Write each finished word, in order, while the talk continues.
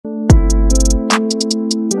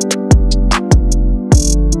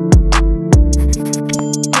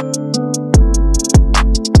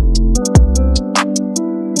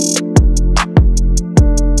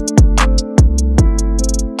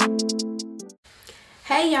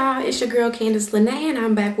Hey y'all, it's your girl Candace and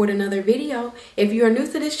I'm back with another video. If you are new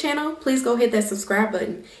to this channel, please go hit that subscribe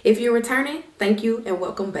button. If you're returning, thank you and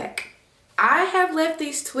welcome back. I have left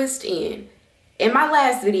these twists in my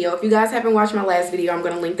last video. If you guys haven't watched my last video, I'm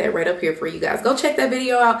going to link that right up here for you guys. Go check that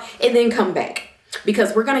video out and then come back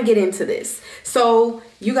because we're going to get into this. So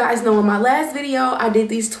you guys know in my last video, I did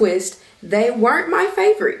these twists. They weren't my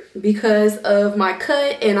favorite because of my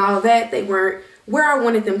cut and all that. They weren't where I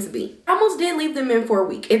wanted them to be. I almost did leave them in for a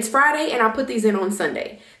week. It's Friday and I put these in on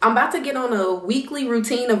Sunday. I'm about to get on a weekly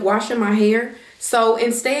routine of washing my hair. So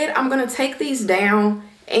instead, I'm gonna take these down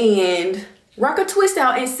and rock a twist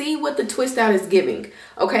out and see what the twist out is giving.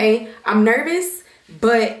 Okay, I'm nervous,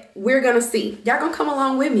 but we're gonna see. Y'all gonna come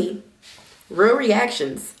along with me. Real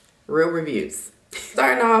reactions, real reviews.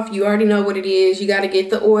 Starting off, you already know what it is. You gotta get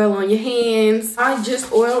the oil on your hands. I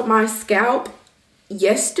just oiled my scalp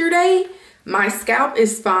yesterday. My scalp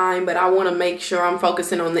is fine, but I want to make sure I'm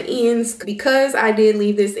focusing on the ends. Because I did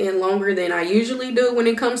leave this in longer than I usually do when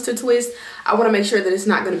it comes to twists, I want to make sure that it's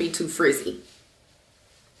not going to be too frizzy.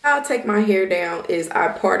 I'll take my hair down is I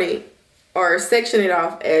part it or section it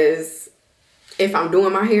off as if I'm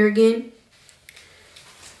doing my hair again.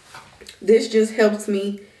 This just helps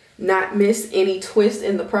me not miss any twist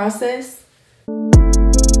in the process.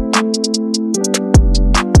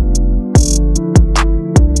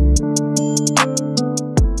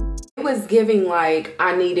 Was giving like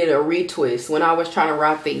I needed a retwist when I was trying to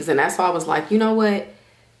rock these, and that's why I was like, you know what,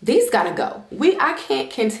 these gotta go. I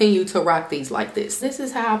can't continue to rock these like this. This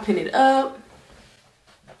is how I pin it up,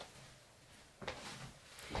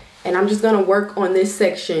 and I'm just gonna work on this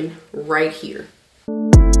section right here.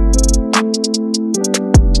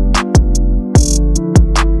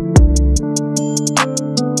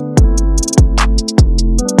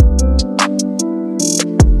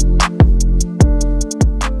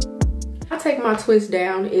 My twist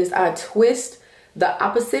down is I twist the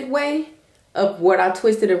opposite way of what I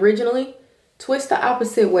twisted originally. Twist the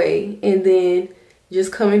opposite way and then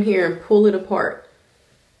just come in here and pull it apart.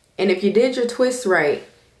 And if you did your twists right,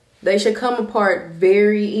 they should come apart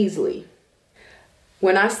very easily.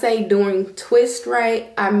 When I say doing twist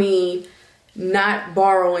right, I mean not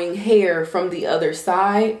borrowing hair from the other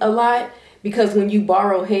side a lot, because when you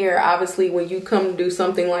borrow hair, obviously when you come to do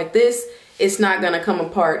something like this, it's not going to come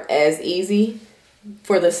apart as easy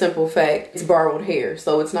for the simple fact it's borrowed hair,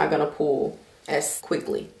 so it's not going to pull as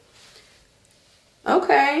quickly.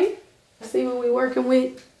 Okay, let's see what we're working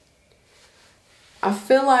with. I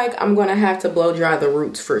feel like I'm going to have to blow dry the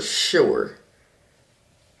roots for sure.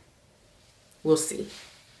 We'll see.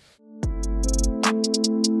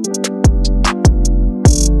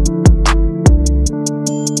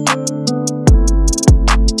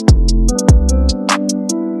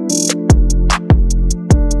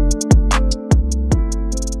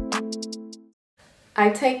 I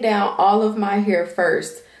take down all of my hair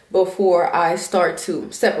first before I start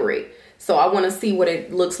to separate. So I want to see what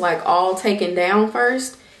it looks like all taken down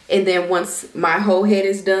first. And then once my whole head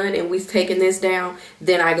is done and we've taken this down,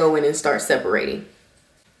 then I go in and start separating.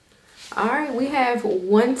 All right, we have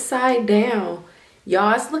one side down.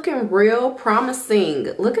 Y'all, it's looking real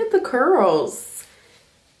promising. Look at the curls.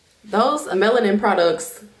 Those melanin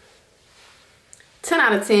products, 10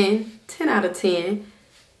 out of 10, 10 out of 10.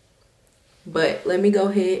 But let me go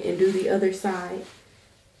ahead and do the other side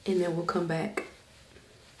and then we'll come back.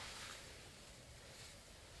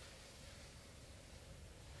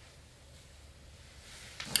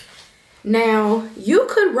 Now, you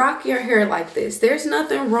could rock your hair like this. There's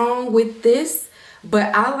nothing wrong with this,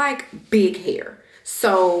 but I like big hair.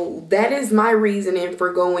 So that is my reasoning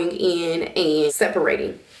for going in and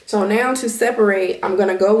separating. So now to separate, I'm going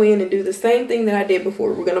to go in and do the same thing that I did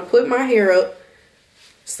before. We're going to put my hair up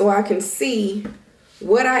so I can see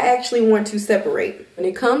what I actually want to separate. When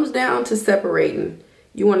it comes down to separating,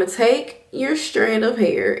 you want to take your strand of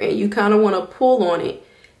hair and you kind of want to pull on it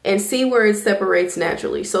and see where it separates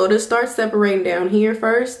naturally. So it'll start separating down here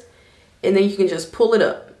first, and then you can just pull it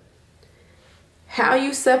up. How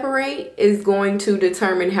you separate is going to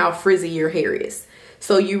determine how frizzy your hair is.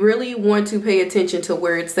 So you really want to pay attention to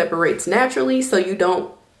where it separates naturally so you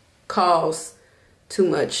don't cause too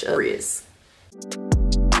much frizz.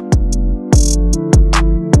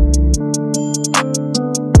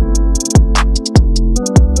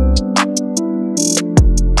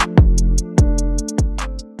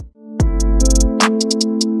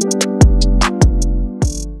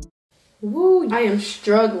 I am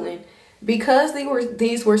struggling because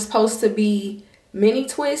these were supposed to be mini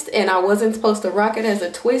twists and I wasn't supposed to rock it as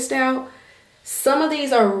a twist out. Some of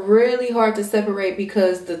these are really hard to separate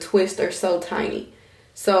because the twists are so tiny.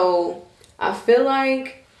 So I feel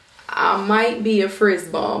like I might be a frizz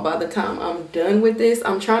ball by the time I'm done with this.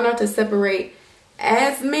 I'm trying not to separate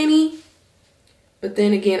as many, but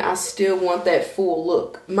then again, I still want that full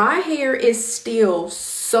look. My hair is still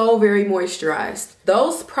so very moisturized.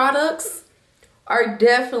 Those products are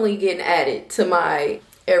definitely getting added to my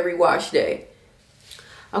every wash day.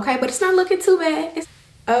 Okay, but it's not looking too bad.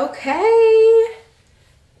 Okay,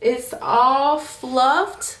 it's all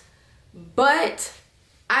fluffed, but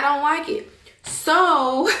I don't like it.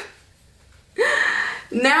 So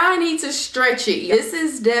now I need to stretch it. This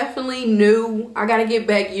is definitely new. I gotta get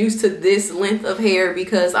back used to this length of hair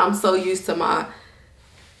because I'm so used to my,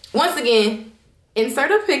 once again,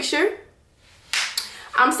 insert a picture.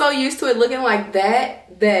 I'm so used to it looking like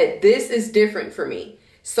that this is different for me.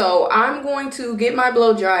 So I'm going to get my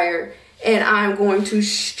blow dryer and I'm going to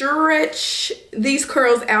stretch these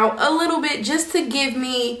curls out a little bit just to give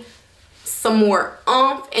me some more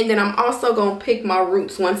oomph, and then I'm also gonna pick my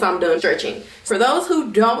roots once I'm done stretching. For those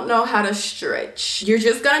who don't know how to stretch, you're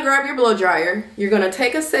just gonna grab your blow dryer, you're gonna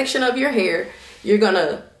take a section of your hair, you're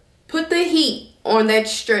gonna put the heat on that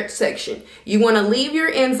stretch section. You wanna leave your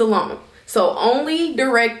ends alone. So only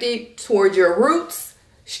direct it towards your roots,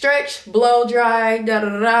 stretch, blow dry,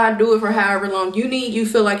 do it for however long you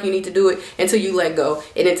feel like you need to do it until you let go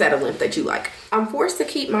and it's at a length that you like. I'm forced to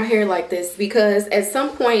keep my hair like this because at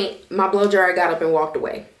some point my blow dryer got up and walked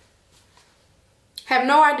away. Have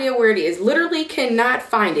no idea where it is. Literally cannot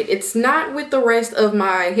find it. It's not with the rest of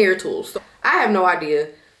my hair tools. So I have no idea.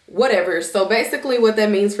 Whatever. So basically what that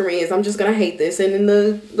means for me is I'm just gonna hate this, and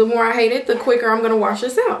then the more I hate it, the quicker I'm gonna wash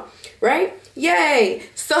this out, right? Yay!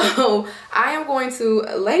 So I am going to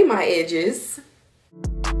lay my edges.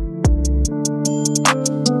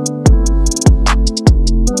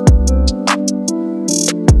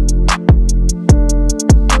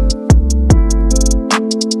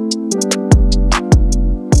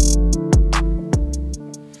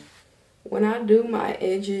 When I do my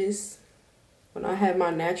edges, when I have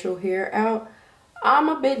my natural hair out, I'm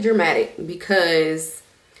a bit dramatic because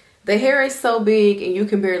the hair is so big and you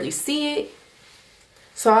can barely see it.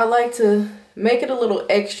 So I like to make it a little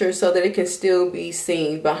extra so that it can still be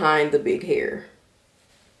seen behind the big hair.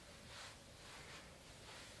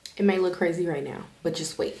 It may look crazy right now, but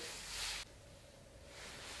just wait.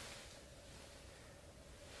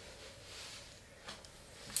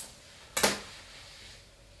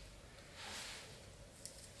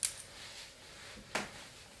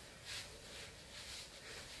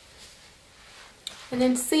 And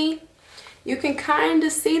then see, you can kind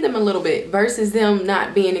of see them a little bit versus them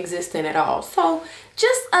not being existent at all. So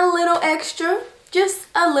just a little extra, just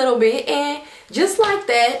a little bit. And just like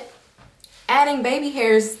that, adding baby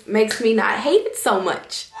hairs makes me not hate it so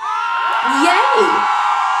much. Yay!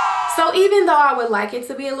 So even though I would like it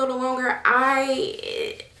to be a little longer,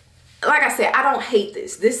 like I said, I don't hate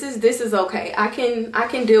this. This is okay. I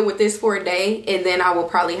can deal with this for a day, and then I will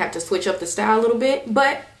probably have to switch up the style a little bit.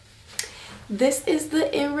 But this is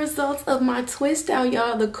the end result of my twist out,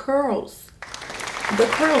 y'all. The curls. The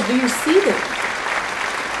curls. Do you see them?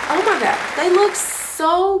 Oh my God. They look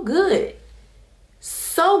so good.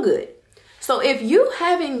 So good. So if you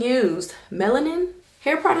haven't used melanin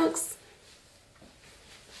hair products,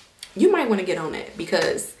 you might want to get on that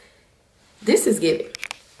because this is giving.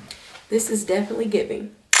 This is definitely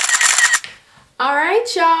giving. All right,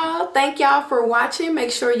 y'all. Thank y'all for watching.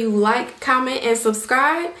 Make sure you like, comment, and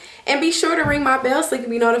subscribe. And be sure to ring my bell so you can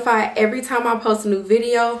be notified every time I post a new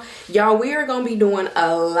video. Y'all, we are going to be doing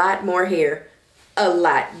a lot more hair. A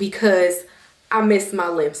lot. Because I miss my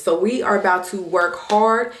length. So we are about to work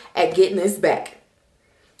hard at getting this back.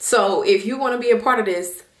 So if you want to be a part of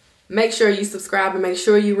this, make sure you subscribe and make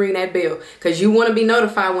sure you ring that bell. Because you want to be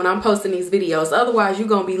notified when I'm posting these videos. Otherwise, you're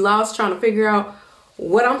going to be lost trying to figure out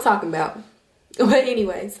what I'm talking about. But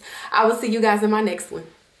anyways, I will see you guys in my next one.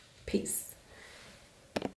 Peace.